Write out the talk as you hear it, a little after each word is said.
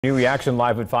New reaction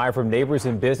live at 5 from neighbors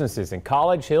and businesses in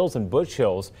College Hills and Bush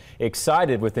Hills,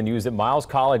 excited with the news that Miles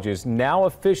College is now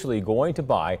officially going to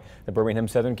buy the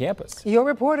Birmingham-Southern campus. Your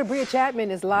reporter Bria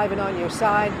Chapman is live and on your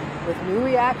side with new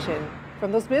reaction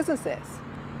from those businesses.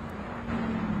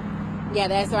 Yeah,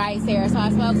 that's right, Sarah. So I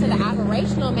spoke to the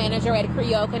operational manager at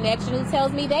Creole Connection, who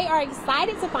tells me they are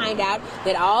excited to find out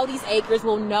that all these acres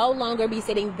will no longer be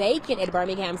sitting vacant at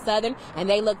Birmingham-Southern, and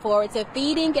they look forward to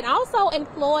feeding and also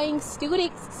employing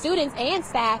students and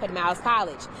staff at Miles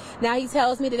College. Now, he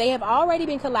tells me that they have already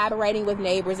been collaborating with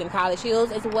neighbors in College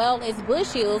Hills as well as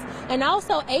Bush Hills and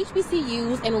also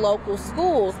HBCUs and local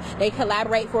schools. They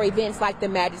collaborate for events like the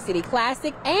Magic City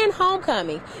Classic and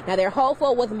Homecoming. Now, they're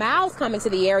hopeful with Miles coming to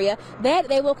the area that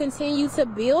they will continue to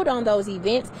build on those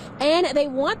events, and they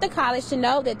want the college to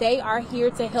know that they are here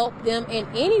to help them in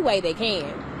any way they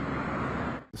can.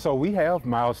 So we have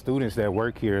Miles students that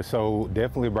work here, so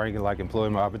definitely bringing like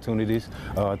employment opportunities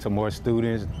to more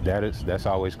students. That's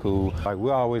always cool. Like,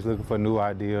 we're always looking for new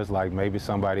ideas, like maybe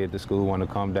somebody at the school want to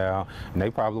come down and they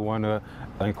probably want to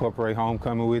incorporate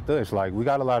homecoming with us. Like, we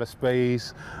got a lot of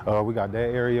space, we got that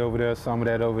area over there, some of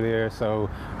that over there, so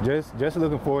just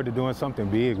looking forward to doing something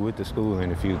big with the school in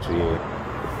the future.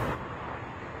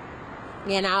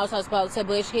 And I also spoke to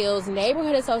Bush Hills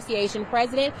Neighborhood Association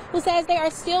president, who says they are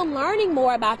still learning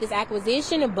more about this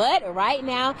acquisition, but right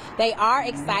now they are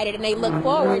excited and they look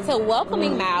forward to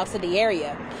welcoming Miles to the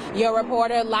area. Your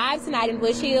reporter live tonight in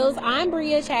Bush Hills, I'm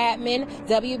Bria Chapman,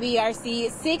 WBRC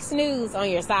 6 News on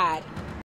your side.